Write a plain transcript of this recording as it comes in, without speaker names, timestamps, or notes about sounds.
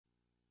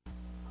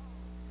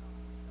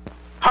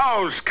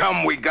How's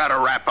come we gotta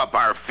wrap up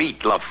our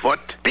feet,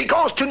 LaFoote?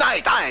 Because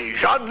tonight I,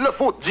 Jean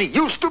LaFoote, the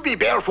used-to-be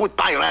barefoot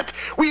pirate,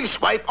 will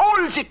swipe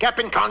all the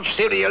Cap'n Crunch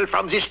cereal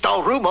from the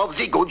storeroom of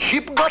the good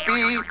ship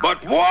Guppy.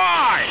 But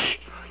why? Shh.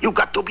 You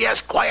got to be as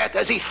quiet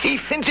as a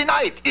thief in the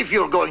night if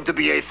you're going to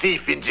be a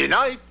thief in the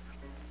night.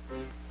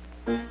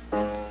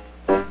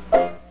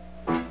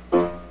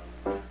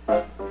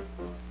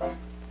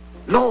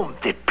 Nom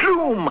de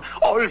plume,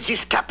 all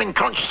this Cap'n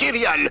Crunch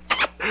cereal.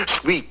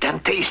 Sweet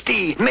and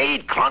tasty,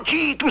 made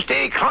crunchy to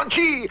stay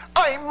crunchy.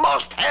 I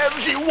must have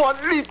the one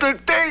little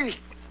taste.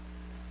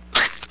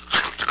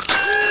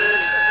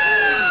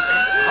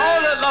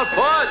 Hold it,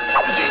 LaFoote!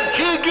 The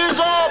jig is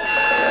up!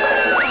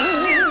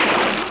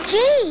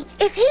 Gee,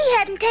 if he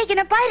hadn't taken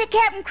a bite of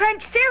Cap'n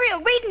Crunch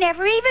cereal, we'd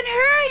never even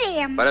heard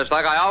him. But it's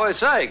like I always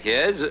say,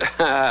 kids.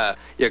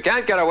 You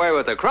can't get away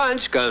with the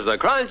crunch, because the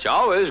crunch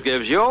always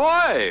gives you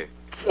away.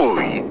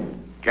 Phooey.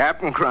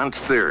 Cap'n Crunch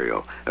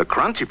cereal, a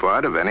crunchy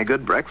part of any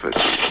good breakfast.